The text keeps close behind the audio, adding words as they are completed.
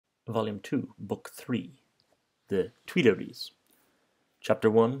Volume 2, Book 3, The Tuileries, Chapter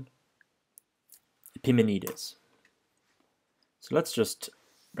 1, Epimenides. So let's just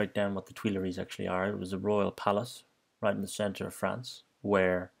write down what the Tuileries actually are. It was a royal palace right in the center of France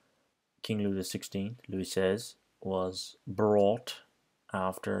where King Louis XVI, Louis XVI, was brought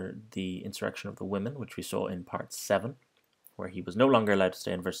after the insurrection of the women, which we saw in part 7, where he was no longer allowed to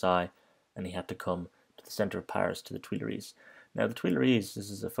stay in Versailles and he had to come to the center of Paris, to the Tuileries. Now, the Tuileries, this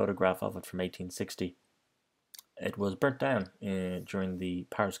is a photograph of it from 1860. It was burnt down during the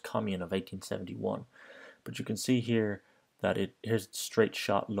Paris Commune of 1871. But you can see here that here's a straight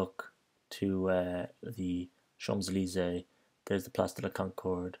shot look to the Champs-Élysées. There's the Place de la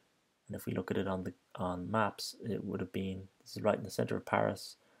Concorde. And if we look at it on maps, it would have been, this is right in the center of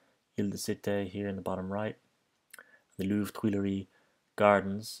Paris, Ile-de-Cité here in the bottom right. The Louvre Tuileries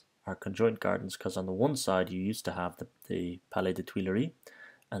Gardens are conjoint gardens because on the one side you used to have the Palais de Tuileries,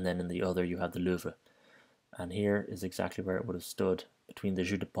 and then in the other you have the Louvre. And here is exactly where it would have stood, between the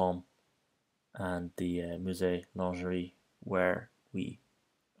Jeu de Paume and the Musée Lingerie, where we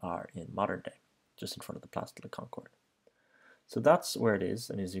are in modern day, just in front of the Place de la Concorde. So that's where it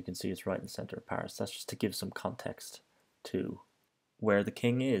is, and as you can see, it's right in the center of Paris. That's just to give some context to where the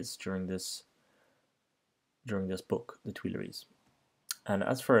king is during this book, the Tuileries. And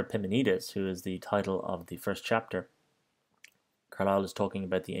as for Epimenides, who is the title of the first chapter, Carlyle is talking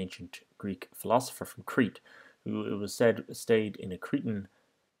about the ancient Greek philosopher from Crete, who it was said stayed in a Cretan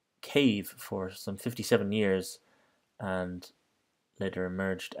cave for some 57 years and later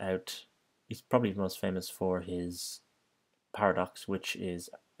emerged out. He's probably most famous for his paradox, which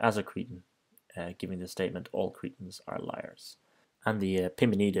is, as a Cretan, giving the statement, all Cretans are liars. And the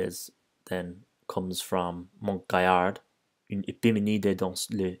Epimenides then comes from Montgaillard, une Epimenides dans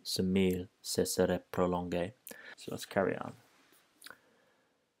le sommeil se serait prolongée. So let's carry on.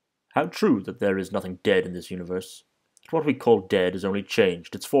 How true that there is nothing dead in this universe. That what we call dead is only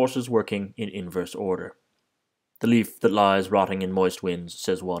changed, its forces working in inverse order. The leaf that lies rotting in moist winds,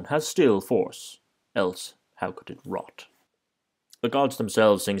 says one, has still force, else how could it rot? The gods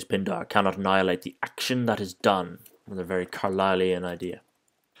themselves, sings Pindar, cannot annihilate the action that is done, with a very Carlylean idea.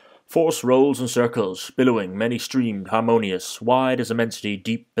 Force rolls in circles, billowing, many-streamed, harmonious, wide as immensity,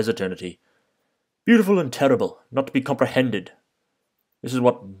 deep as eternity. Beautiful and terrible, not to be comprehended. This is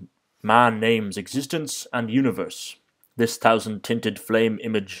what man names existence and universe. This thousand-tinted flame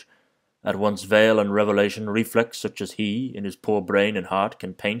image, at once veil and revelation, reflex such as he, in his poor brain and heart,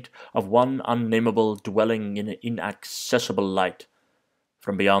 can paint, of one unnameable dwelling in inaccessible light,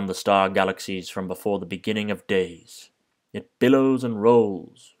 from beyond the star galaxies, from before the beginning of days. It billows and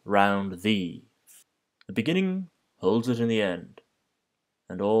rolls round thee. The beginning holds it in the end,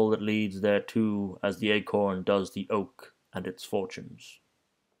 and all that leads thereto, as the acorn does the oak and its fortunes.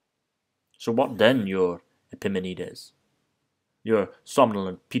 So what then your Epimenides? Your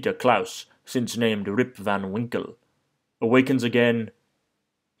somnolent Peter Klaus, since named Rip Van Winkle, awakens again,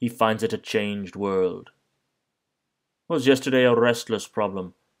 he finds it a changed world. Was yesterday a restless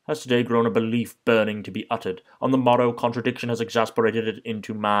problem? Has today grown a belief burning to be uttered? On the morrow, contradiction has exasperated it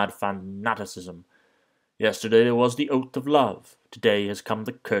into mad fanaticism. Yesterday there was the oath of love. Today has come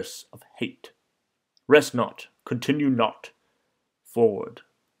the curse of hate. Rest not, continue not, forward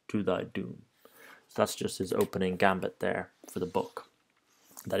to thy doom. So that's just his opening gambit there for the book.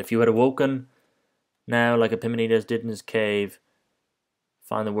 That if you had awoken now, like Epimenides did in his cave,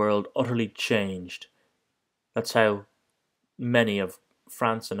 find the world utterly changed. That's how many of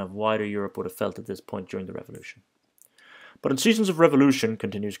France and of wider Europe would have felt at this point during the Revolution. But in seasons of revolution,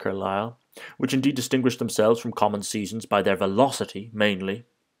 continues Carlyle, which indeed distinguish themselves from common seasons by their velocity, mainly,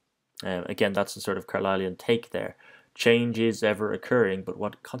 again, that's the sort of Carlylean take there. Change is ever occurring, but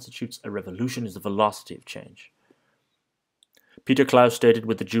what constitutes a revolution is the velocity of change. Peter Klaus stated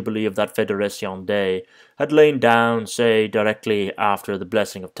with the jubilee of that Fédération day, had lain down, say, directly after the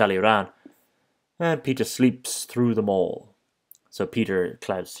blessing of Talleyrand, and Peter sleeps through them all. So Peter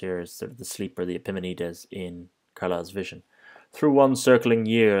Klaus here is sort of the sleeper, the Epimenides in Carlyle's vision. Through one circling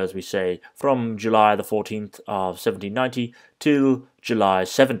year, as we say, from July the 14th of 1790 till July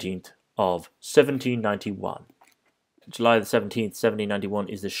 17th of 1791. July the 17th, 1791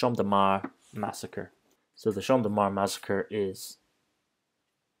 is the Champ de Mars massacre. So the Champ de Mars massacre is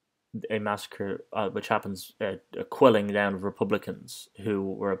a massacre which happens a quelling down of Republicans who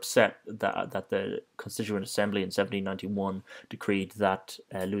were upset that the Constituent Assembly in 1791 decreed that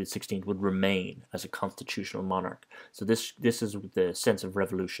Louis XVI would remain as a constitutional monarch. So this is the sense of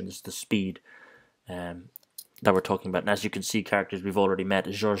revolution. This is the speed that we're talking about. And as you can see, characters we've already met,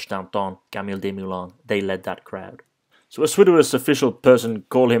 Georges Danton, Camille Desmoulins, they led that crowd. So a swidowous official person,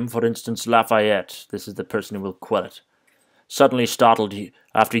 call him, for instance, Lafayette, this is the person who will quell it, suddenly startled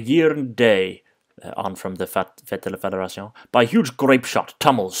after year and day, on from the Fête de la Fédération, by huge grape-shot,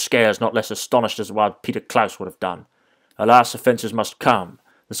 tumbles, scares not less astonished as wild Peter Klaus would have done. Alas, offences must come,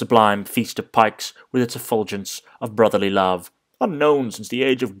 the sublime feast of pikes, with its effulgence of brotherly love, unknown since the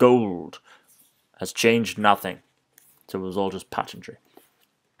age of gold, has changed nothing. So it was all just pageantry.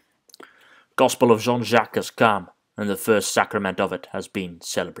 Gospel of Jean-Jacques has come, and the first sacrament of it has been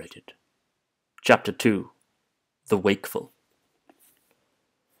celebrated. Chapter 2. The Wakeful.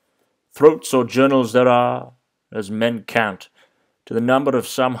 Throats or journals there are, as men count, to the number of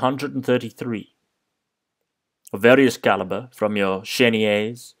some 133. Of various calibre, from your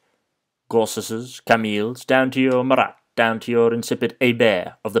Cheniers, Gossuses, Camilles, down to your Marat, down to your insipid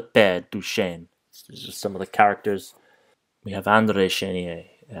Hébert of the Père Duchesne. These are some of the characters. We have André Chenier,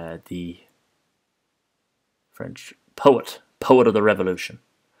 the French poet of the Revolution.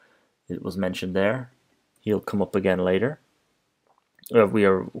 It was mentioned there. He'll come up again later. We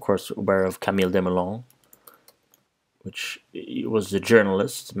are, of course, aware of Camille Desmoulins, which was a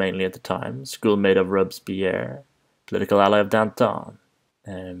journalist, mainly at the time, schoolmate of Robespierre, political ally of Danton,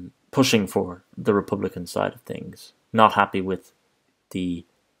 pushing for the Republican side of things, not happy with the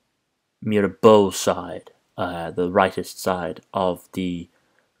Mirabeau side, the rightist side of the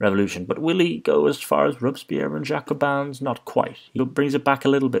revolution. But will he go as far as Robespierre and Jacobins? Not quite. He brings it back a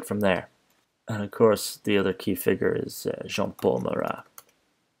little bit from there. And of course, the other key figure is Jean-Paul Marat,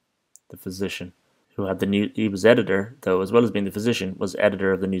 the physician, who had he was editor, though, as well as being the physician, was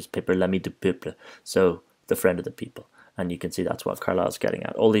editor of the newspaper L'Ami du Peuple, so the friend of the people. And you can see that's what Carlyle's getting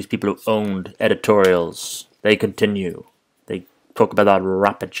at. All these people who owned editorials, they continue. They talk about that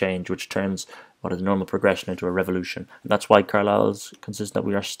rapid change, which turns what is a normal progression into a revolution. And that's why Carlyle is consistent that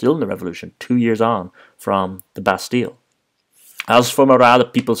we are still in the revolution, 2 years on from the Bastille. As for Marat, the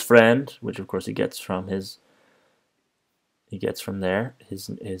people's friend, which of course he gets from his editorial,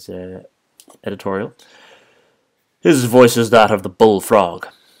 his voice is that of the bullfrog.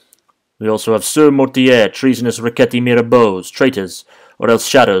 We also have Sir Mortier, treasonous Riquetti Mirabeaus, traitors, or else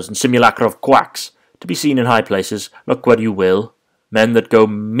shadows and simulacra of quacks, to be seen in high places, look where you will, men that go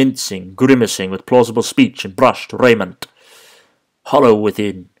mincing, grimacing with plausible speech and brushed raiment, hollow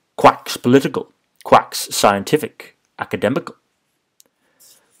within, quacks political, quacks scientific, academical,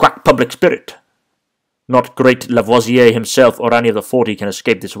 quack public spirit. Not great Lavoisier himself or any of the 40 can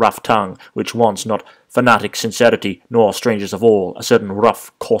escape this rough tongue, which wants not fanatic sincerity, nor, strangest of all, a certain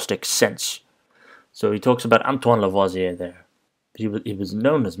rough, caustic sense. So he talks about Antoine Lavoisier there. He was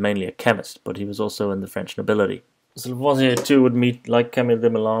known as mainly a chemist, but he was also in the French nobility. So Lavoisier too would meet, like Camille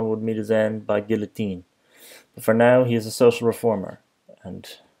Desmoulins, would meet his end by guillotine. But for now, he is a social reformer, and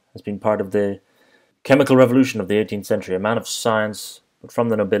has been part of the chemical revolution of the 18th century, a man of science, but from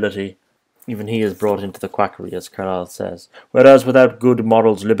the nobility. Even he is brought into the quackery, as Carlyle says. Whereas without good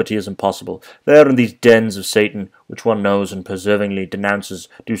morals liberty is impossible. There in these dens of Satan, which one knows and perseveringly denounces,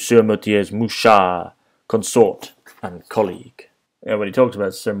 do Sir Mortier's mouchard, consort, and colleague. And when he talks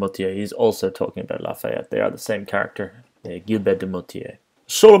about Sir Mortier, he's also talking about Lafayette. They are the same character, Gilbert de Mortier.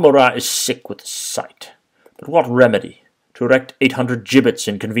 Soul Marat is sick with the sight. But what remedy? To erect 800 gibbets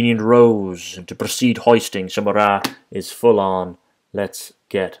in convenient rows, and to proceed hoisting. So Marat is full on, let's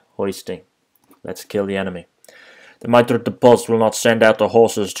get hoisting. Let's kill the enemy. The Maitre de Poste will not send out the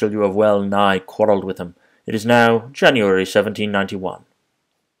horses till you have well nigh quarrelled with him. It is now January 1791.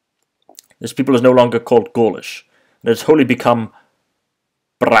 This people is no longer called Gaulish, and has wholly become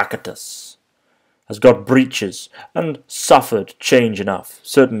bracketus, has got breeches, and suffered change enough.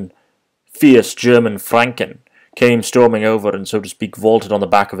 Certain fierce German Franken came storming over and, so to speak, vaulted on the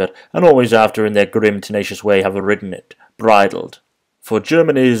back of it, and always after in their grim, tenacious way have ridden it, bridled. For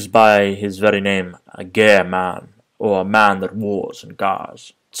German is, by his very name, a guerre man, or a man that wars and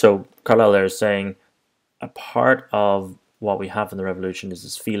gars. So Carlyle there is saying a part of what we have in the Revolution is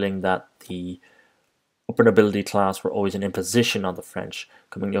this feeling that the upper nobility class were always an imposition on the French,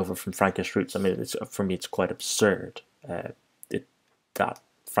 coming over from Frankish roots. I mean, for me, it's quite absurd that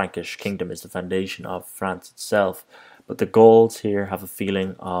Frankish kingdom is the foundation of France itself. But the Gauls here have a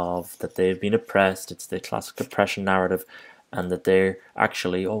feeling of that they've been oppressed. It's the classic oppression narrative. And that they're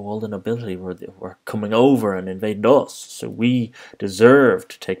actually, all the nobility were coming over and invading us. So we deserve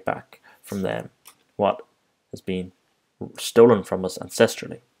to take back from them what has been stolen from us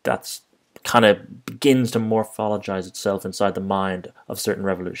ancestrally. That's kind of begins to morphologize itself inside the mind of certain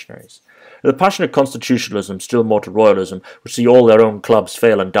revolutionaries. The passionate constitutionalism, still more to royalism, which see all their own clubs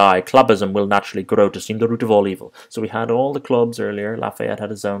fail and die, clubism will naturally grow to seem the root of all evil. So we had all the clubs earlier. Lafayette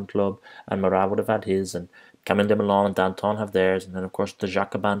had his own club, and Marat would have had his, and Camille Desmoulins and Danton have theirs, and then of course the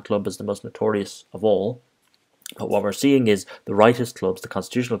Jacobin Club is the most notorious of all. But what we're seeing is the rightist clubs, the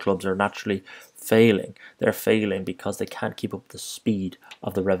constitutional clubs, are naturally failing. They're failing because they can't keep up with the speed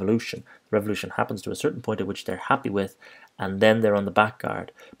of the revolution. The revolution happens to a certain point at which they're happy with, and then they're on the back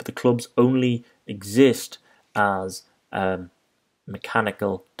guard. But the clubs only exist as a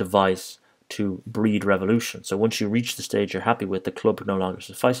mechanical device to breed revolution. So once you reach the stage you're happy with, the club no longer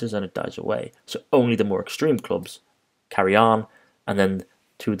suffices and it dies away. So only the more extreme clubs carry on, and then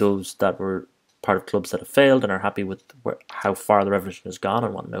to those that were part of clubs that have failed and are happy with how far the revolution has gone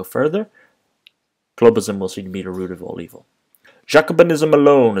and want no further, clubism will seem to be the root of all evil. Jacobinism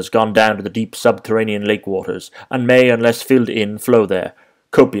alone has gone down to the deep subterranean lake waters, and may, unless filled in, flow there,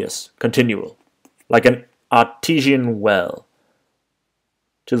 copious, continual, like an artesian well,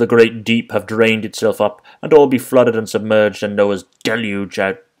 till the great deep have drained itself up, and all be flooded and submerged, and Noah's deluge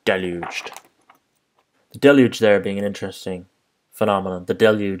out-deluged. The deluge there being an interesting phenomenon. The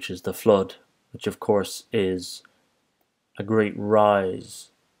deluge is the flood, which of course is a great rise,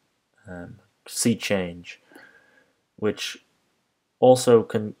 sea change, which also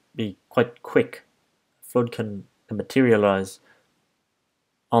can be quite quick. Flood can materialize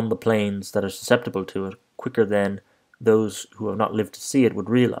on the plains that are susceptible to it quicker than those who have not lived to see it would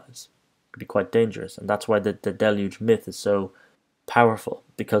realize. It could be quite dangerous, and that's why the deluge myth is so powerful,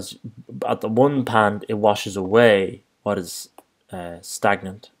 because at the one hand it washes away what is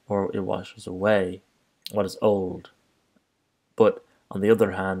stagnant, or it washes away what is old, but on the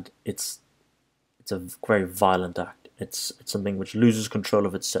other hand it's a very violent act. It's something which loses control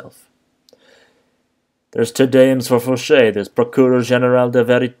of itself. There's Te Deums for Fauché, there's Procureur General de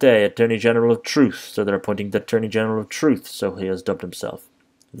Vérité, Attorney General of Truth, so they're appointing the Attorney General of Truth, so he has dubbed himself.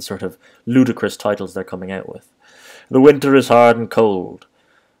 The sort of ludicrous titles they're coming out with. The winter is hard and cold.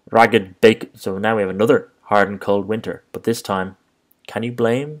 Ragged bacon. So now we have another hard and cold winter, but this time, can you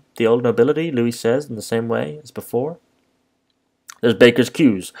blame the old nobility, Louis says, in the same way as before? There's bakers'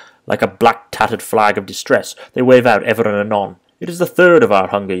 queues, like a black tattered flag of distress. They wave out ever and anon. It is the third of our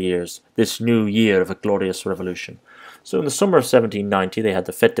hunger years, this new year of a glorious revolution. So in the summer of 1790 they had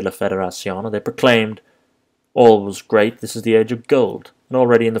the Fête de la Fédération, and they proclaimed all was great, this is the age of gold, and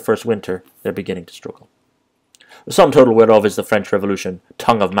already in the first winter they're beginning to struggle. The sum total whereof is the French Revolution,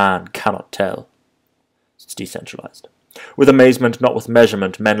 tongue of man cannot tell. It's decentralized. With amazement, not with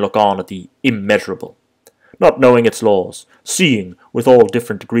measurement, men look on at the immeasurable, not knowing its laws, seeing, with all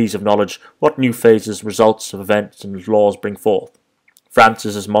different degrees of knowledge, what new phases, results of events and laws bring forth. France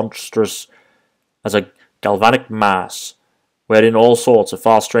is as monstrous as a galvanic mass, wherein all sorts are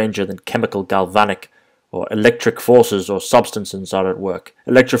far stranger than chemical, galvanic, or electric forces or substances are at work,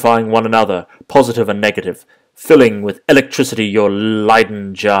 electrifying one another, positive and negative, filling with electricity your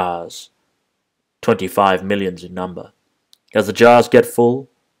Leyden jars, 25 millions in number. As the jars get full,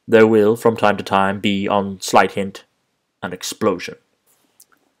 there will, from time to time, be, on slight hint, an explosion.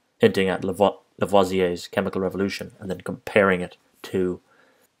 Hinting at Lavoisier's chemical revolution, and then comparing it to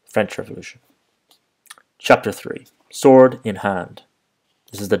the French Revolution. Chapter 3. Sword in hand.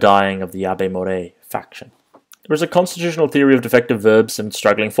 This is the dying of the Abbé Mouret faction. There is a constitutional theory of defective verbs and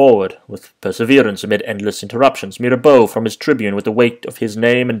struggling forward, with perseverance amid endless interruptions. Mirabeau, from his tribune, with the weight of his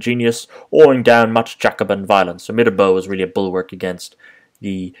name and genius, oaring down much Jacobin violence. So Mirabeau is really a bulwark against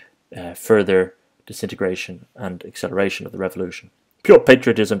the further disintegration and acceleration of the revolution. Pure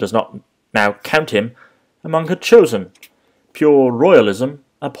patriotism does not now count him among her chosen. Pure royalism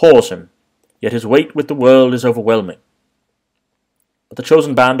abhors him, yet his weight with the world is overwhelming. But the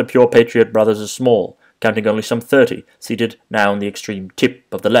chosen band of pure patriot brothers is small, counting only some 30, seated now on the extreme tip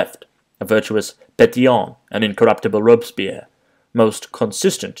of the left, a virtuous Pt.10, an incorruptible Robespierre, most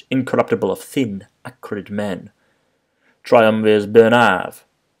consistent, incorruptible of thin, acrid men. Triumvirs Bernave,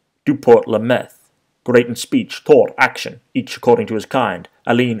 Duport-Lemeth, great in speech, thought, action, each according to his kind,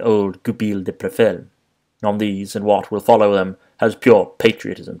 a lean old Goupil de Préfel. On these and what will follow them has pure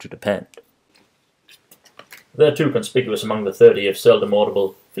patriotism to depend. There too conspicuous among the 30, if seldom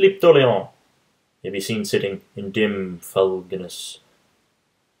audible, Philippe d'Orléans may be seen sitting in dim fulginous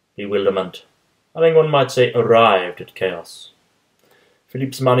bewilderment, having, one might say, arrived at chaos.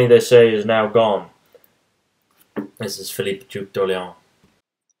 Philippe's money, they say, is now gone. This is Philippe, Duke d'Orléans.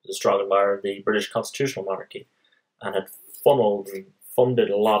 He was a strong admirer of the British constitutional monarchy and had funneled and funded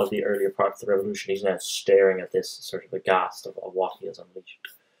a lot of the earlier parts of the revolution. He's now staring at this, sort of aghast of what he has unleashed.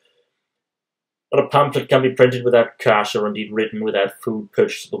 Not a pamphlet can be printed without cash, or indeed written without food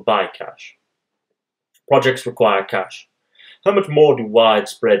purchasable by cash. Projects require cash. How much more do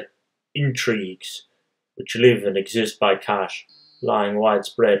widespread intrigues, which live and exist by cash, lying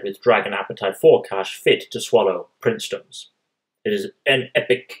widespread with dragon appetite for cash, fit to swallow princedoms. It is an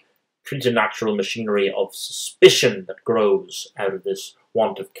epic preternatural machinery of suspicion that grows out of this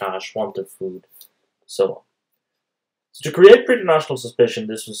want of cash, want of food, so on. So to create preternatural suspicion,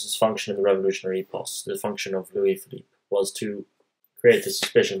 this was his function in the revolutionary epos. The function of Louis Philippe was to create the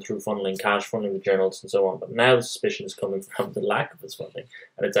suspicion through funneling cash, funneling the journals, and so on. But now the suspicion is coming from the lack of his funding,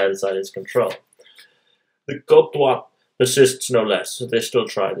 and it's outside his control. The Côte droite persists no less, so they still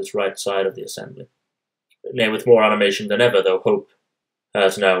try this right side of the assembly. Nay, with more animation than ever, though hope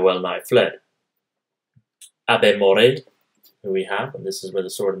has now well nigh fled. Abbé Morade, who we have, and this is where the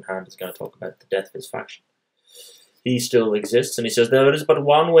sword in hand is going to talk about the death of his faction. He still exists, and he says there is but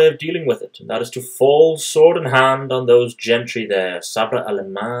one way of dealing with it, and that is to fall sword in hand on those gentry there, sabre à la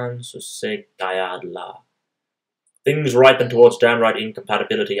main sur ces gaillards-là. Things ripen towards downright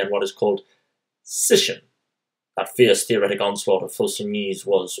incompatibility and what is called scission. That fierce theoretic onslaught of Faucigny's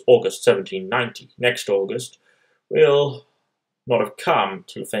was August 1790. Next August will not have come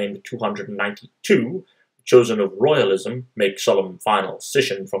till famed 292, chosen of royalism, make solemn final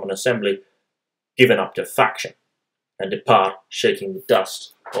scission from an assembly given up to faction, and depart shaking the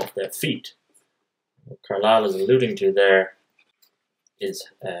dust off their feet. What Carlyle is alluding to there is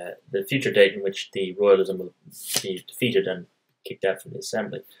the future date in which the royalism will be defeated and kicked out from the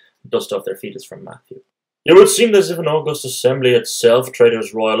assembly. Dust off their feet is from Matthew. It would seem as if an august assembly itself,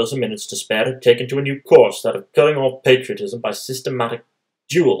 traitors royalism in its despair, had taken to a new course, that of cutting off patriotism by systematic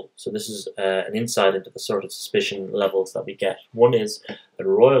duel. So this is an insight into the sort of suspicion levels that we get. One is that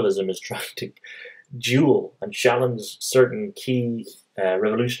royalism is trying to duel and challenge certain key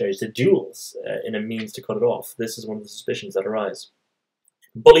revolutionaries to duels in a means to cut it off. This is one of the suspicions that arise.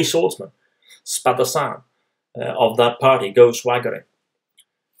 Bully swordsman, Spadassin, of that party, go swaggering.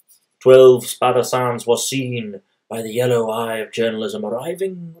 12 Spadassins was seen by the yellow eye of journalism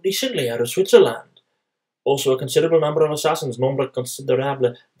arriving recently out of Switzerland. Also a considerable number of assassins, nombre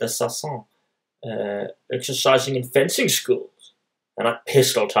considerable d'assassins, exercising in fencing schools and at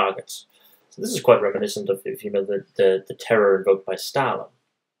pistol targets. So this is quite reminiscent of, if you know, the terror invoked by Stalin,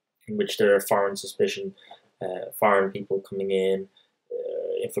 in which there are foreign suspicion, foreign people coming in,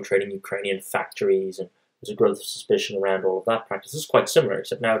 infiltrating Ukrainian factories, and there's a growth of suspicion around all of that practice. This is quite similar,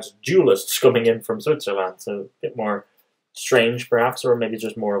 except now it's duelists coming in from Switzerland, so a bit more strange perhaps, or maybe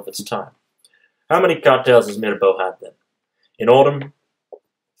just more of its time. How many cartels has Mirabeau had then? In autumn,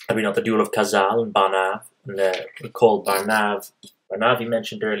 have we not the duel of Cazal and Barnave, and recall Barnave he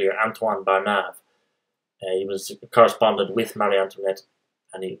mentioned earlier, Antoine Barnave. He was a correspondent with Marie Antoinette,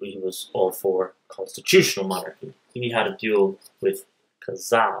 and he was all for constitutional monarchy. He had a duel with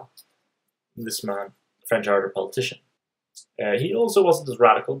Cazal, this man, French art or politician. He also wasn't as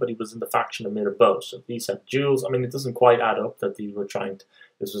radical, but he was in the faction of Mirabeau. So these had duels. I mean, it doesn't quite add up that they were trying to,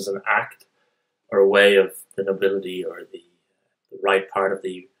 this was an act or a way of the nobility or the right part of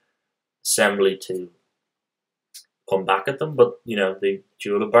the assembly to come back at them. But, you know, the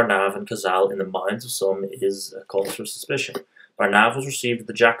duel of Barnave and Cazal, in the minds of some, is a cause for suspicion. Barnave was received at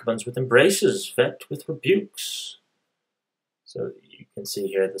the Jacobins with embraces, vet with rebukes. So you can see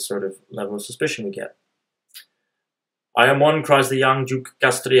here the sort of level of suspicion we get. I am one, cries the young Duke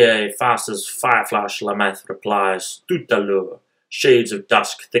Castrier, fast as fireflash Lameth replies, tout à l'heure, shades of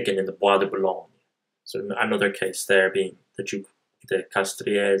dusk thicken in the Bois de Boulogne. So another case there being the Duke de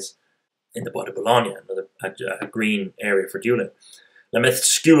Castriers in the Bois de Boulogne, another a green area for dueling. Lameth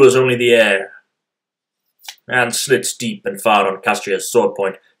skewers only the air, and slits deep and far on Castrier's sword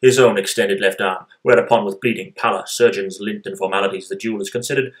point, his own extended left arm, whereupon with bleeding pallor, surgeons, lint, and formalities, the duel is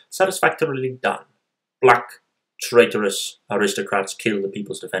considered satisfactorily done. Black, traitorous aristocrats kill the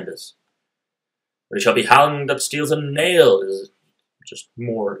people's defenders. But he shall be hanged that steals a nail, is just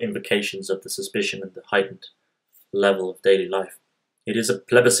more invocations of the suspicion and the heightened level of daily life. It is a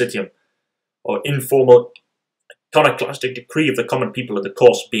plebiscitium, or informal iconoclastic decree of the common people of the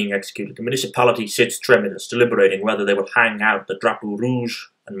course being executed. The municipality sits tremulous, deliberating whether they will hang out the drapeau rouge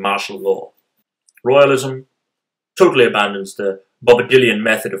and martial law. Royalism totally abandons the Bobadillian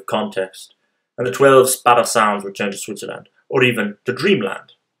method of context, and the 12 Spadassins return to Switzerland, or even to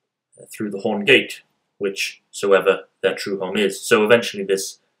Dreamland, through the Horn Gate, whichsoever their true home is. So eventually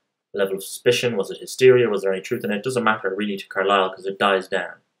this level of suspicion, was it hysteria, was there any truth in it? It doesn't matter really to Carlyle, because it dies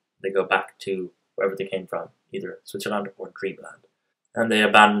down. They go back to wherever they came from, either Switzerland or Dreamland. And they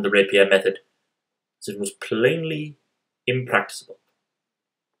abandoned the rapier method, as it was plainly impracticable.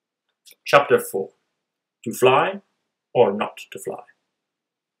 Chapter 4. To fly or not to fly.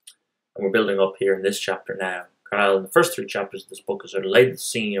 And we're building up here in this chapter now. Carlyle, in the first 3 chapters of this book, has sort of laid the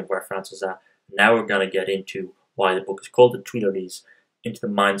scene of where France is at. Now we're going to get into why the book is called the Tuileries, into the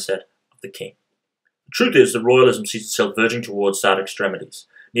mindset of the king. The truth is that royalism sees itself verging towards sad extremities,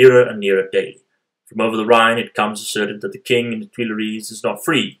 nearer and nearer daily. From over the Rhine it comes asserted that the king in the Tuileries is not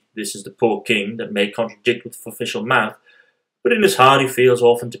free. This is the poor king that may contradict with official mouth, but in his heart he feels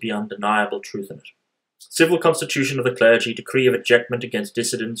often to be undeniable truth in it. Civil constitution of the clergy, decree of ejectment against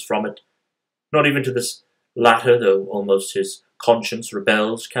dissidents from it. Not even to this latter, though almost his conscience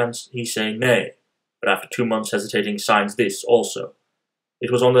rebels, can he say nay, but after 2 months hesitating signs this also.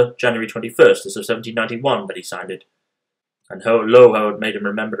 It was on the January 21st, as of 1791, that he signed it. And lo, how it made him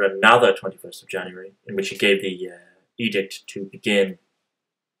remember another 21st of January, in which he gave the edict to begin,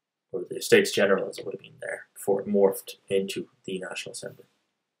 or the Estates General as it would have been there, before it morphed into the National Assembly,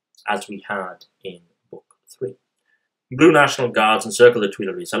 as we had in Book 3. Blue National Guards encircle the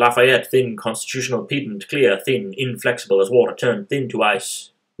Tuileries. A Lafayette, thin, constitutional, pedant, clear, thin, inflexible as water, turned thin to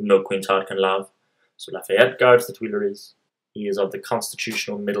ice, whom no queen's heart can love. So Lafayette guards the Tuileries. He is of the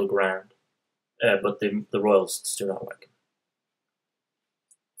constitutional middle ground, but the royalists do not like him.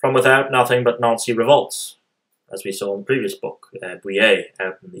 From without, nothing but Nancy revolts, as we saw in the previous book, Bouillé,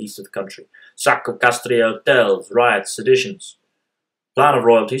 out in the east of the country. Sack of Castries hotels, riots, seditions. The plan of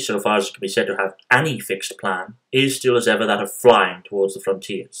royalty, so far as it can be said to have any fixed plan, is still as ever that of flying towards the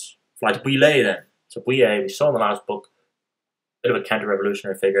frontiers. Fly to Bouillé then. So Bouillé, we saw in the last book, a bit of a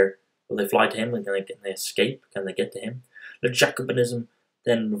counter-revolutionary figure. Will they fly to him? Can they escape? Can they get to him? Let Jacobinism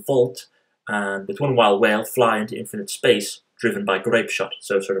then revolt, and with one wild wail fly into infinite space, driven by grape shot.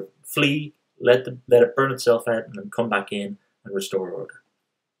 So sort of flee, let it burn itself out, and then come back in and restore order.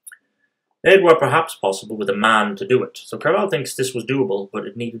 It were perhaps possible with a man to do it. So Carlyle thinks this was doable, but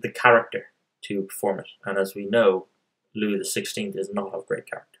it needed the character to perform it. And as we know, Louis XVI is not of great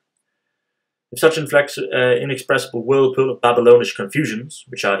character. If such inexpressible whirlpool of Babylonish confusions,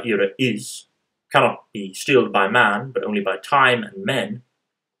 which our era is, cannot be stilled by man, but only by time and men,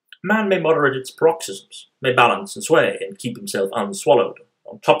 man may moderate its paroxysms, may balance and sway, and keep himself unswallowed,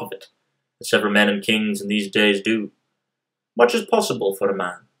 on top of it, as several men and kings in these days do. Much is possible for a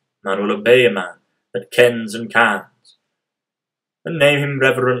man. Man will obey a man that kens and cans, and name him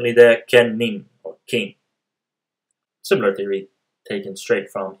reverently their ken-ning, or king. Similar theory taken straight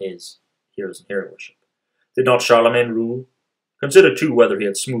from his Heroes and Hero Worship. Did not Charlemagne rule? Consider too whether he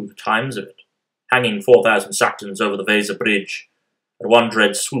had smooth times of it, hanging 4,000 Saxons over the Weser bridge, at one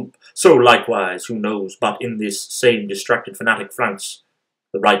dread swoop, so likewise, who knows, but in this same distracted fanatic France,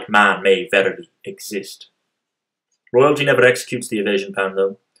 the right man may verily exist. Royalty never executes the evasion plan,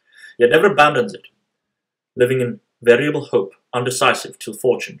 though, yet never abandons it, living in variable hope, undecisive till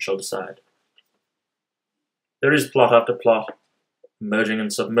fortune shall decide. There is plot after plot, emerging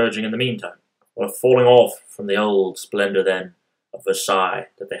and submerging in the meantime, or falling off from the old splendour then of Versailles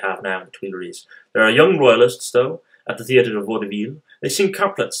that they have now in the Tuileries. There are young royalists, though, at the theatre of Vaudeville. They sing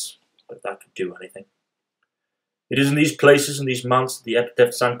couplets, but that would do anything. It is in these places and these months that the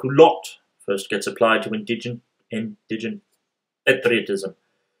epithet sans-culotte first gets applied to indigent patriotism.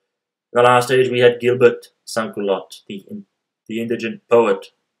 In the last age we had Gilbert sans-culotte, the indigent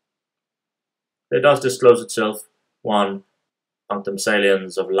poet. There does disclose itself one punctum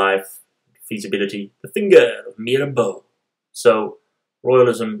saliens of life, feasibility, the finger of Mirabeau. So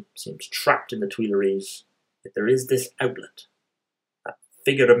royalism seems trapped in the Tuileries, yet there is this outlet, that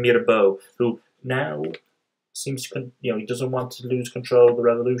figure of Mirabeau, who now seems to, he doesn't want to lose control of the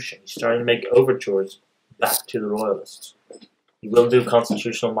revolution. He's starting to make overtures back to the royalists. He will do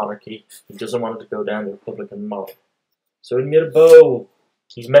constitutional monarchy. He doesn't want it to go down the Republican model. So in Mirabeau,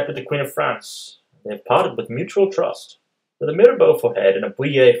 he's met with the Queen of France. They have parted with mutual trust. With a Mirabeau for head and a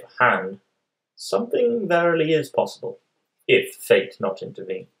Bouillé for hand, something verily is possible, if fate not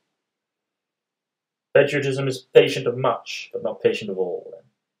intervene. Patriotism is patient of much, but not patient of all.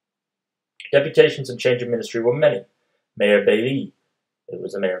 Deputations and change of ministry were many. Mayor Bailly, it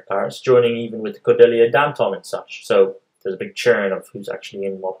was the mayor of Paris, joining even with the Cordelier Danton and such. So there's a big churn of who's actually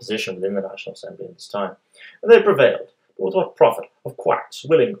in what position within the National Assembly at this time. And they prevailed. But with what profit? Of quacks,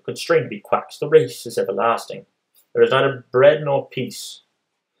 willing or constrained to be quacks. The race is everlasting. There is neither bread nor peace.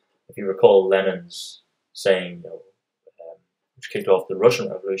 If you recall Lenin's saying, which kicked off the Russian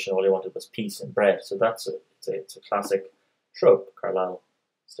Revolution, all he wanted was peace and bread. So it's a classic trope. Carlyle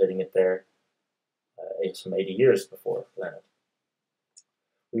stating it there some 80 years before Lenin.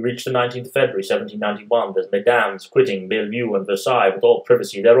 We reached the 19th of February, 1791. There's mesdames quitting Bellevue and Versailles with all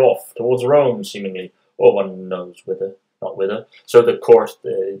privacy. They're off towards Rome, seemingly, or one knows whither, not whither. So the court,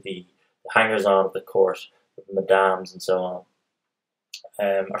 the hangers-on of the court, the mesdames and so on,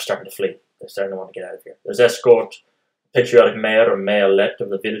 are starting to flee. They're starting to want to get out of here. There's escort, patriotic mayor or mayor-elect of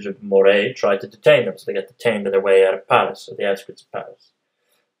the village of Moret tried to detain them, so they got detained on their way out of Paris, or the outskirts of Paris.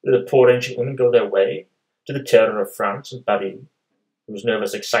 The poor ancient women go their way to the terror of France and Paris, whose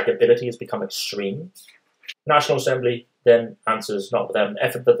nervous excitability has become extreme. The National Assembly then answers not without an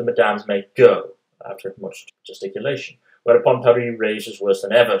effort that the Madames may go, after much gesticulation, whereupon Paris rages worse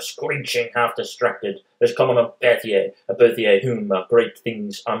than ever, screeching, half distracted. There's come on a Berthier whom, great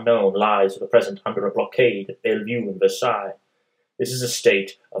things unknown, lies for the present under a blockade at Bellevue and Versailles. This is a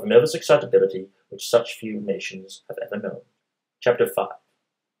state of nervous excitability which such few nations have ever known. Chapter 5.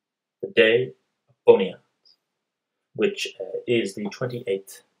 The Day of Poniards, which is the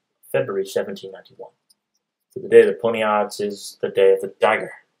 28th February 1791. So the Day of the Poniards is the Day of the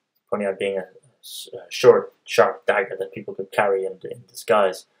Dagger. Poniard being a short, sharp dagger that people could carry in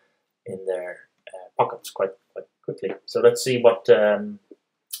disguise in their pockets quite quickly. So let's see what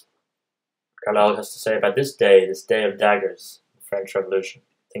Carlyle has to say about this day of daggers, the French Revolution.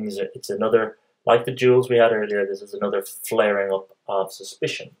 It's another, like the duels we had earlier, this is another flaring up of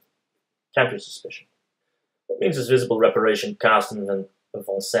suspicion, counter-suspicion. What means this visible reparation cast in the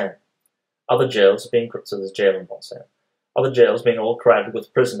Vincennes? Other jails being, so there's jail in Vincennes. Other jails being all crowded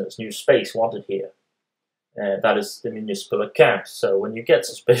with prisoners, new space wanted here. That is the municipal account. So when you get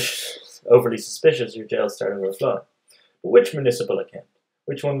suspicious, overly suspicious, your jail's starting to overflow. But which municipal account?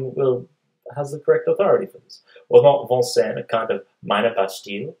 Which one has the correct authority for this? Was not Vincennes a kind of minor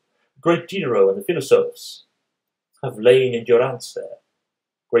Bastille? Great Diderot and the philosophes have lain in durance there.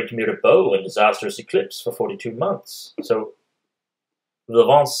 Great Mirabeau in disastrous eclipse for 42 months. So the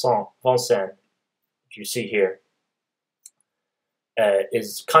Vincennes, which you see here,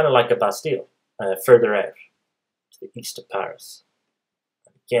 is kind of like a Bastille, further out, to the east of Paris.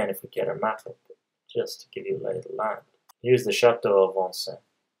 And again, if we get our map up, just to give you a lay of the land. Here's the Chateau of Vincennes.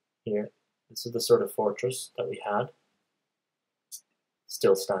 Here, this is the sort of fortress that we had,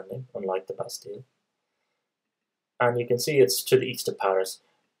 still standing, unlike the Bastille. And you can see it's to the east of Paris.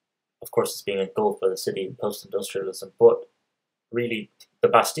 Of course, it's being engulfed by the city in post-industrialism, but really, the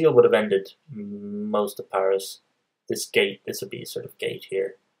Bastille would have ended most of Paris. This would be a sort of gate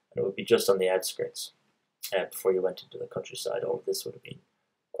here, and it would be just on the outskirts before you went into the countryside. All of this would have been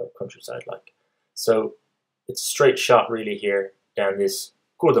quite countryside-like. So it's a straight shot really here down this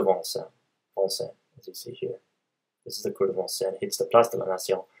Cour de Vincennes, as you see here. This is the Cour de Vincennes. It hits the Place de la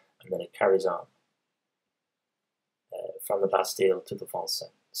Nation, and then it carries on from the Bastille to the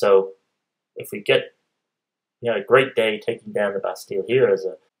Vincennes. So if we get a great day taking down the Bastille here as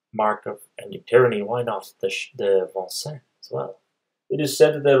a mark of ending tyranny, why not the Vincennes as well? It is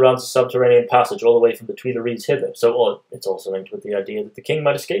said that there runs a subterranean passage all the way from the Tuileries hither, so it's also linked with the idea that the king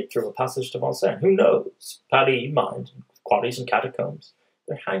might escape through a passage to Vincennes. Who knows? Paris, mind, quarries and catacombs.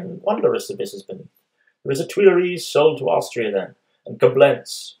 There hang wondrous abysses beneath. There is a Tuileries sold to Austria then, and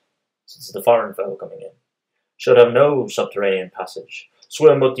Coblentz, since the foreign foe coming in, should have no subterranean passage.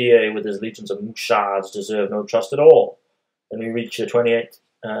 Moutier with his legions of mouchards deserve no trust at all. Then we reach the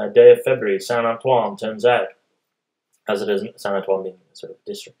 28th day of February. Saint-Antoine turns out, as it is, Saint-Antoine being a sort of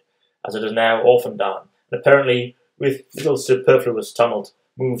district, as it is now often done, and apparently with little superfluous tumult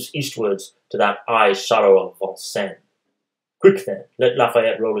moves eastwards to that sorrow of Vincennes. Quick then, let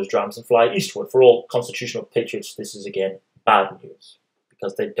Lafayette roll his drums and fly eastward. For all constitutional patriots, this is again bad news,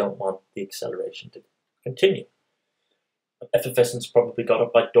 because they don't want the acceleration to continue. Effervescence probably got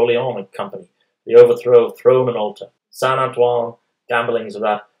up by d'Orléans and company. The overthrow of throne and altar. Saint-Antoine, gamblings of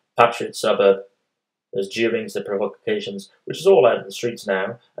that patriot suburb. There's jeerings that provoke occasions, which is all out in the streets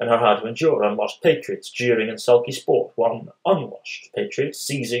now, and are hard to endure. Unwashed patriots jeering in sulky sport, one unwashed patriot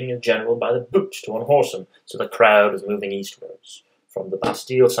seizing a general by the boot to unhorse him, so the crowd is moving eastwards, from the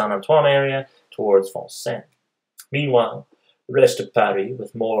Bastille-Saint-Antoine area towards Vincennes. Meanwhile, the rest of Paris,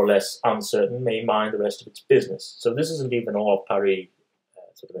 with more or less uncertain, may mind the rest of its business. So this isn't even all of Paris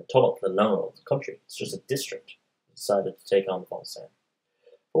sort of in tumult alone of the country. It's just a district decided to take on Vincennes.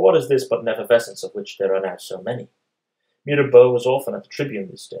 For what is this but an effervescence of which there are now so many? Mirabeau was often at the tribune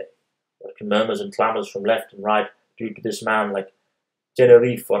this day. What can murmurs and clamours from left and right do to this man like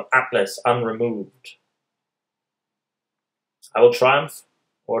Tenerife or Atlas unremoved? I will triumph,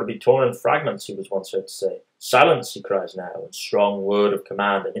 or to be torn in fragments, he was once heard to say. Silence, he cries now, in strong word of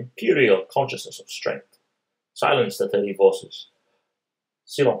command and imperial consciousness of strength. Silence, the 30 voices.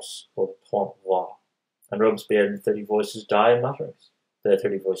 Silence, aux 30 voix. And Robespierre and the 30 voices die in mutterings. The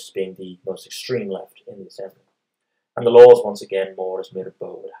 30 voices being the most extreme left in the assembly. And the laws once again more as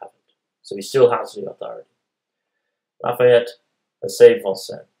Mirabeau would have it. So he still has the authority. Lafayette has saved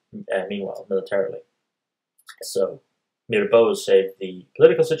Vincennes, meanwhile, militarily. So Mirabeau has saved the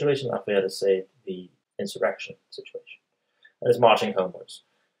political situation, Lafayette has saved the insurrection situation. and is marching homewards.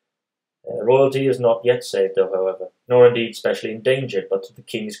 Royalty is not yet saved, though, however, nor indeed specially endangered, but to the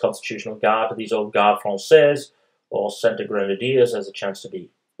King's constitutional guard, to these old Gardes Françaises, or Centre Grenadiers, as it chanced to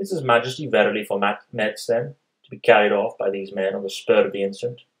be. Is His Majesty verily for Metz, then, to be carried off by these men on the spur of the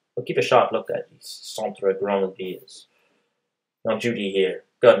instant? We'll keep a sharp look at these Centre Grenadiers. On duty here,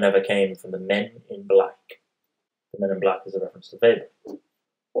 God never came from the men in black. The men in black is a reference to Weber.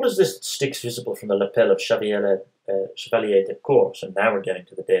 What is this that sticks visible from the lapel of Chevalier de Cour? So now we're getting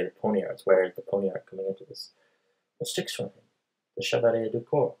to the day of the Poniards. Where is the Poniard coming into this? What sticks from him? The Chevalier de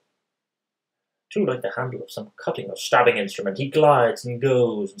Cour. Too like the handle of some cutting or stabbing instrument, he glides and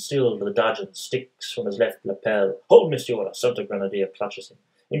goes, and still the dudgeon sticks from his left lapel. Hold, monsieur, a Centre Grenadier clutches him.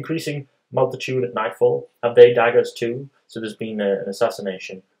 Increasing multitude at nightfall. Have they daggers too? So there's been an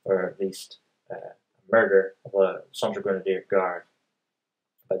assassination, or at least a murder of a Centre Grenadier guard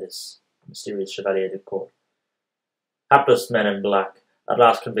by this mysterious Chevalier de Cour. Hapless men in black, at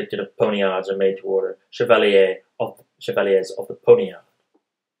last convicted of poniards, are made to order chevaliers of the poniard.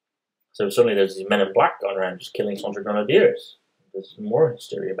 So suddenly there's these men in black going around just killing Centre Grenadiers. There's more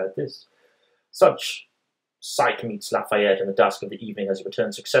hysteria about this. Such sight meets Lafayette in the dusk of the evening as he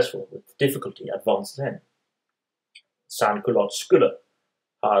returns successful, with difficulty at Vincennes. Sans-culotte Sculler,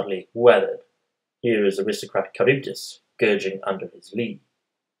 hardly weathered. Here is aristocrat Charybdis, gurging under his lee.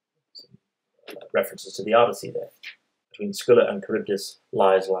 References to the Odyssey there. Between Scylla and Charybdis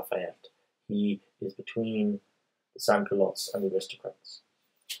lies Lafayette. He is between the sans-culottes and the aristocrats.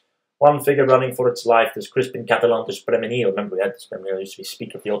 One figure running for its life, this Crispin Catalan Epimenides. Remember, we had this Epimenides, used to be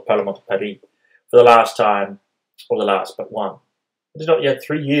Speaker of the Old Parlement of Paris, for the last time, or the last but one. It is not yet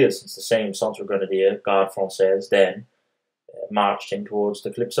 3 years since the same Centre Grenadier, Gardes Françaises, then marched in towards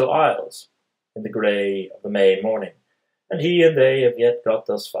the Calypso Isles, in the grey of the May morning, and he and they have yet got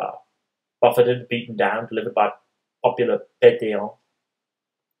thus far. Buffeted, beaten down, delivered by popular Pt.10,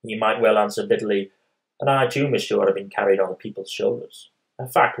 he might well answer bitterly, and I too, monsieur, have been carried on the people's shoulders. A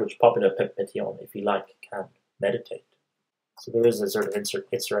fact which popular Pt.10, if he like, can meditate. So there is a sort of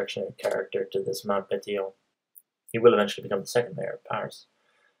insurrectionary character to this man Pt.10. He will eventually become the second mayor of Paris.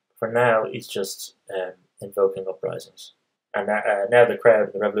 For now, he's just invoking uprisings. And now the crowd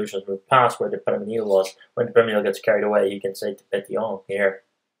of the revolution has moved past where Epimenides was. When Epimenides gets carried away, he can say to Pt.10, here,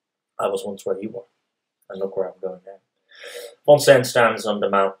 I was once where you were, and look where I'm going now. Vincennes stands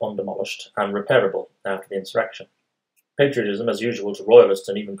undemolished and repairable after the insurrection. Patriotism, as usual to royalists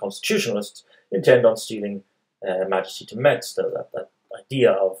and even constitutionalists, intend on stealing Majesty to Metz, though that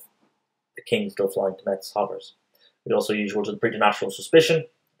idea of the king still flying to Metz hovers. It also usual to the preternatural suspicion,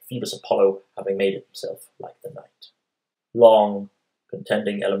 Phoebus Apollo having made it himself like the night. Long,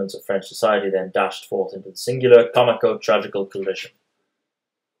 contending elements of French society then dashed forth into the singular, comico-tragical collision.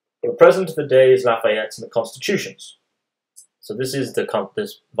 For the present, the day is Lafayette's and the Constitution's. So this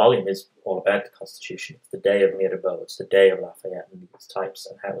volume is all about the Constitution. It's the day of Mirabeau. It's the day of Lafayette and these types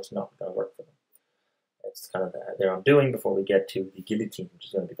and how it's not going to work for them. It's kind of their undoing before we get to the guillotine, which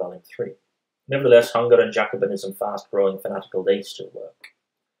is going to be volume 3. Nevertheless, hunger and Jacobinism, fast-growing fanatical, they still work.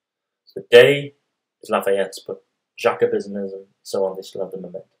 So the day is Lafayette's, but Jacobinism, so on, they still have the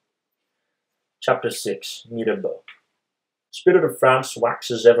momentum. Chapter 6, Mirabeau. Spirit of France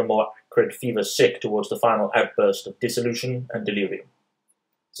waxes ever more acrid fever sick towards the final outburst of dissolution and delirium.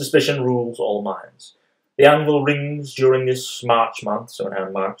 Suspicion rules all minds. The anvil rings during this March month, so now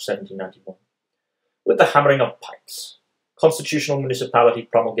in March 1791, with the hammering of pikes. Constitutional municipality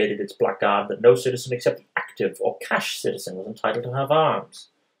promulgated its placard that no citizen except the active or cash citizen was entitled to have arms.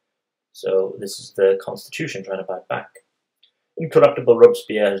 So this is the Constitution trying to bite back. Incorruptible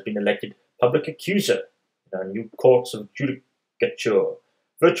Robespierre has been elected public accuser in our new courts of judicature.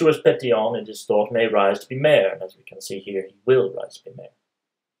 Virtuous Pt.10, it is thought, may rise to be mayor, and as we can see here, he will rise to be mayor.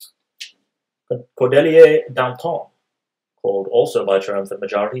 Pt.10, called also by triumphant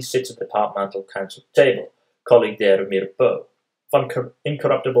majority, sits at the departmental council table, colleague there of Mirabeau. Von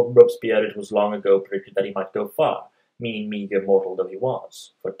incorruptible Robespierre, it was long ago predicted that he might go far, mean, meagre mortal though he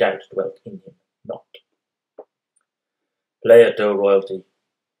was, for doubt dwelt in him not. Play it, O royalty.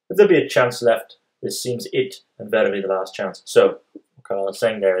 If there be a chance left, this seems it, and verily the last chance. So, what Carlyle is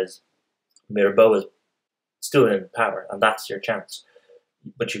saying there is, Mirabeau is still in power, and that's your chance.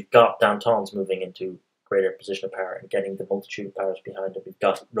 But you've got Danton's moving into greater position of power and getting the multitude of powers behind him. You've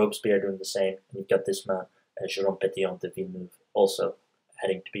got Robespierre doing the same, and you've got this man, Jérôme Pétion de Villeneuve, also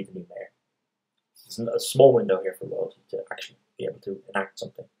heading to be the new mayor. It's a small window here for royalty to actually be able to enact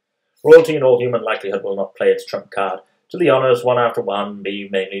something. Royalty in all human likelihood will not play its trump card, till the honours one after one be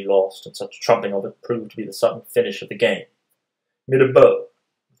mainly lost, and such trumping of it proved to be the sudden finish of the game. Mirabeau,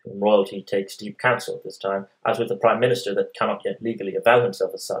 with whom royalty takes deep counsel at this time, as with the Prime Minister that cannot yet legally avow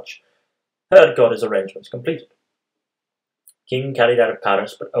himself as such, had got his arrangements completed. The king carried out of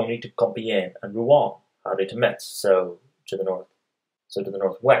Paris, but only to Compiègne and Rouen, hardly to Metz, so to the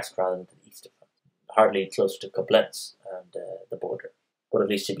northwest rather than to the east of France, hardly closer to Coblentz and the border, but at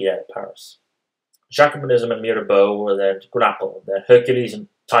least to be out of Paris. Jacobinism and Mirabeau were then to grapple, their Hercules and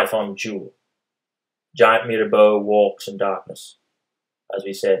Typhon duel. Giant Mirabeau walks in darkness, as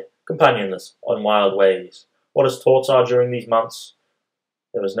we said, companionless, on wild ways. What his thoughts are during these months,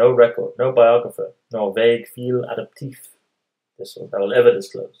 there is no record, no biographer, nor vague fil adaptif that will ever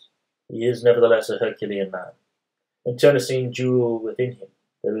disclose. He is nevertheless a Herculean man. Internecine duel within him.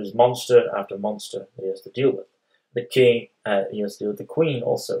 There is monster after monster that he has to deal with. The king, he has to deal with the queen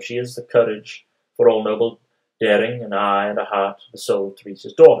also. She is the courage for all noble daring, an eye and a heart, the soul to reach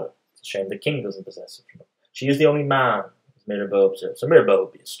his daughter. It's a shame the king doesn't possess it. She is the only man, as Mirabeau observes. So Mirabeau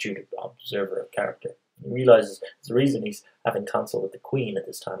would be a astute observer of character. He realizes there's a reason he's having counsel with the queen at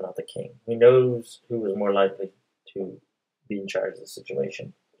this time, not the king. He knows who is more likely to be in charge of the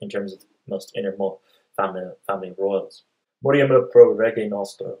situation in terms of the most innermost family royals. Moriamur pro rege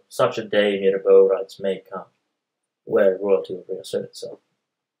nostro, such a day, Mirabeau writes, may come, where royalty will reassert itself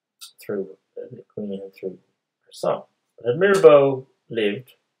through the queen and through her son. But had Mirabeau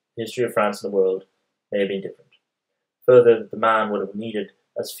lived, the history of France and the world may have been different. Further, the man would have needed,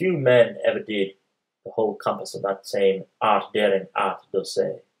 as few men ever did, the whole compass of that same art daring, art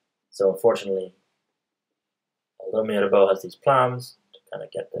d'oser. So unfortunately, although Mirabeau has these plans to kind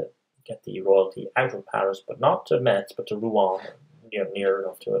of get the royalty out of Paris, but not to Metz, but to Rouen, near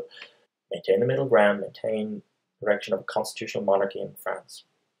enough to it, maintain the middle ground, maintain the direction of a constitutional monarchy in France.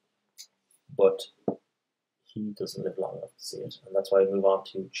 But he doesn't live long enough to see it, and that's why we move on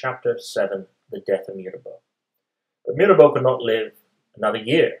to Chapter 7, The Death of Mirabeau. But Mirabeau could not live another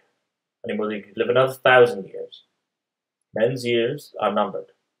year, anymore than he could live another 1,000 years. Men's years are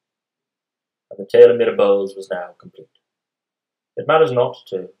numbered, and the tale of Mirabeau's was now complete. It matters not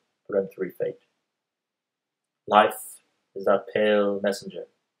to peremptory fate. Life is that pale messenger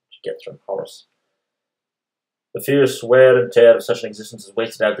which he gets from Horace. The fierce wear and tear of such an existence has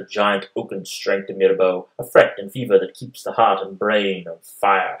wasted out the giant oaken strength of Mirabeau, a fret and fever that keeps the heart and brain on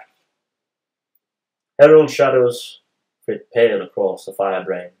fire. Herald shadows flit pale across the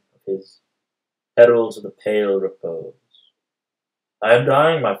fire-brain of his, heralds of the pale repose. I am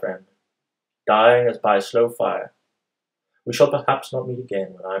dying, my friend, dying as by slow fire. We shall perhaps not meet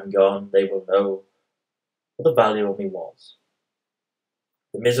again. When I am gone, they will know what the value of me was.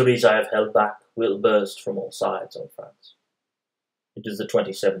 The miseries I have held back will burst from all sides on France. It is the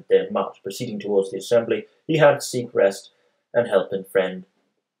 27th day of March. Proceeding towards the assembly, he had to seek rest and help in friend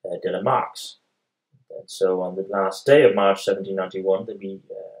de la Marck's. And so on the last day of March 1791,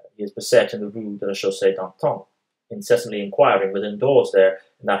 he is beset in the Rue de la Chaussée d'Antin, incessantly inquiring within doors there,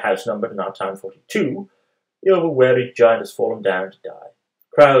 in that house numbered in our town 42, the over-wearied giant has fallen down to die.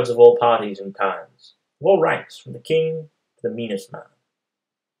 Crowds of all parties and kinds, of all ranks, from the king to the meanest man.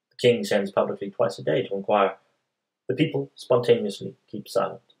 The king sends publicly twice a day to inquire. The people spontaneously keep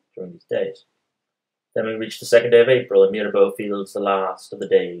silent during these days. Then we reach the 2nd day of April, and Mirabeau feels the last of the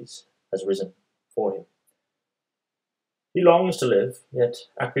days has risen for him. He longs to live, yet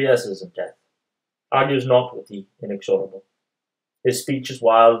acquiesces in death, argues not with the inexorable. His speech is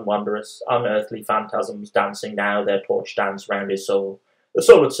wild and wondrous, unearthly phantasms dancing now their torch dance round his soul, the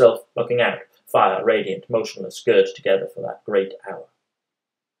soul itself looking out, fire, radiant, motionless, girt together for that great hour.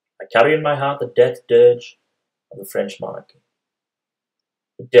 I carry in my heart the death dirge of the French monarchy.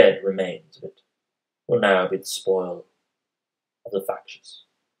 The dead remains of it will now be the spoil of the factious.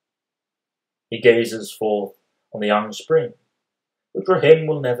 He gazes forth on the young spring, which for him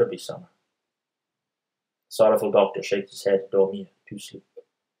will never be summer. The sorrowful doctor shakes his head, dormir, to sleep.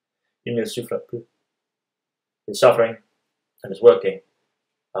 Il ne souffre plus. His suffering and his working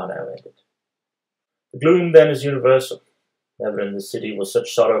are now ended. The gloom then is universal. Never in the city was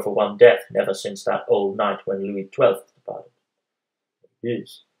such sorrow for one death, never since that old night when Louis XII departed. It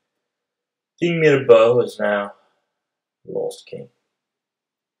is. King Mirabeau is now the lost king,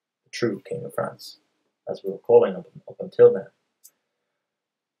 the true king of France, as we were calling him up until now.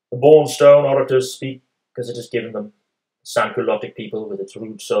 The born stone orators speak as it is given them. The sans-culotic people, with its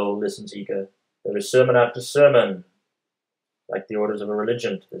rude soul, listens eager. There is sermon after sermon, like the orders of a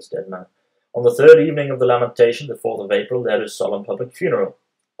religion, to this dead man. On the 3rd evening of the lamentation, the 4th of April, there is solemn public funeral,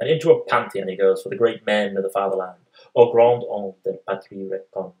 and into a pantheon he goes for the great men of the fatherland, au grand homme de patrie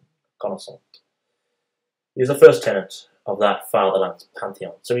reconnaissante. He is the first tenant of that fatherland's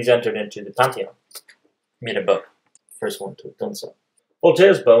pantheon, so he's entered into the pantheon. Mirabeau, first one to have done so.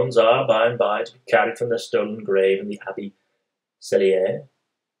 Voltaire's bones are, by and by, to be carried from their stolen grave in the Abbey Cellier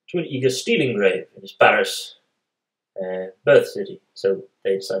to an eager stealing grave in his Paris birth city. So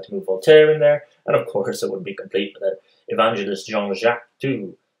they decide to move Voltaire in there, and of course it wouldn't be complete without Evangelist Jean-Jacques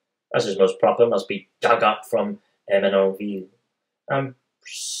too, as is most proper, must be dug up from Epimenides and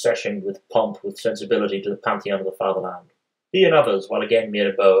processioned with pomp, with sensibility to the pantheon of the fatherland. He and others, while again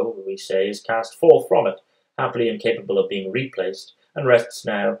Mirabeau, we say, is cast forth from it, happily incapable of being replaced, and rests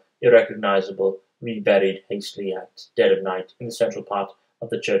now, irrecognizable, reburied hastily at dead of night in the central part of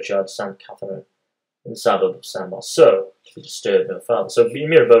the churchyard Saint Catherine, in the suburb of Saint Marceau, to be disturbed no further. So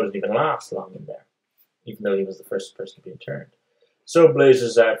Mirabeau doesn't even last long in there, even though he was the first person to be interned. So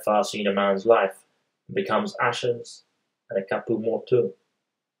blazes out far-seen a man's life, and becomes ashes and a caput mortuum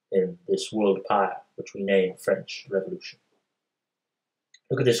in this world pyre, which we name French Revolution.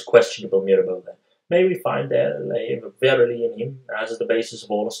 Look at this questionable Mirabeau, then. May we find there lay verily in him, as is the basis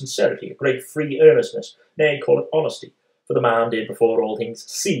of all sincerity, a great free earnestness, nay, call it honesty, for the man did before all things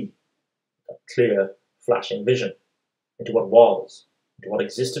see, that clear, flashing vision, into what was, into what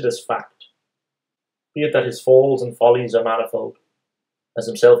existed as fact. Be it that his falls and follies are manifold, as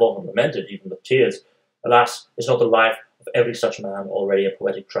himself often lamented, even with tears, alas, is not the life of every such man already a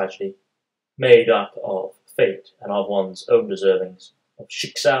poetic tragedy, made up of fate and of one's own deservings, of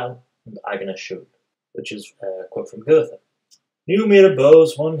Schicksal and eigene Schuld, which is a quote from Goethe. New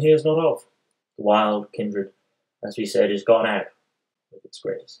Mirabeau's one hears not of. The wild kindred, as we said, is gone out with its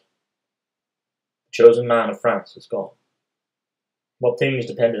greatest. The chosen man of France is gone. What things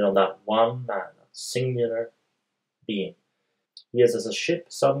depended on that one man, that singular being? He is as a ship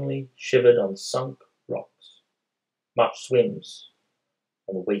suddenly shivered on sunk rocks. Much swims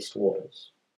on the waste waters.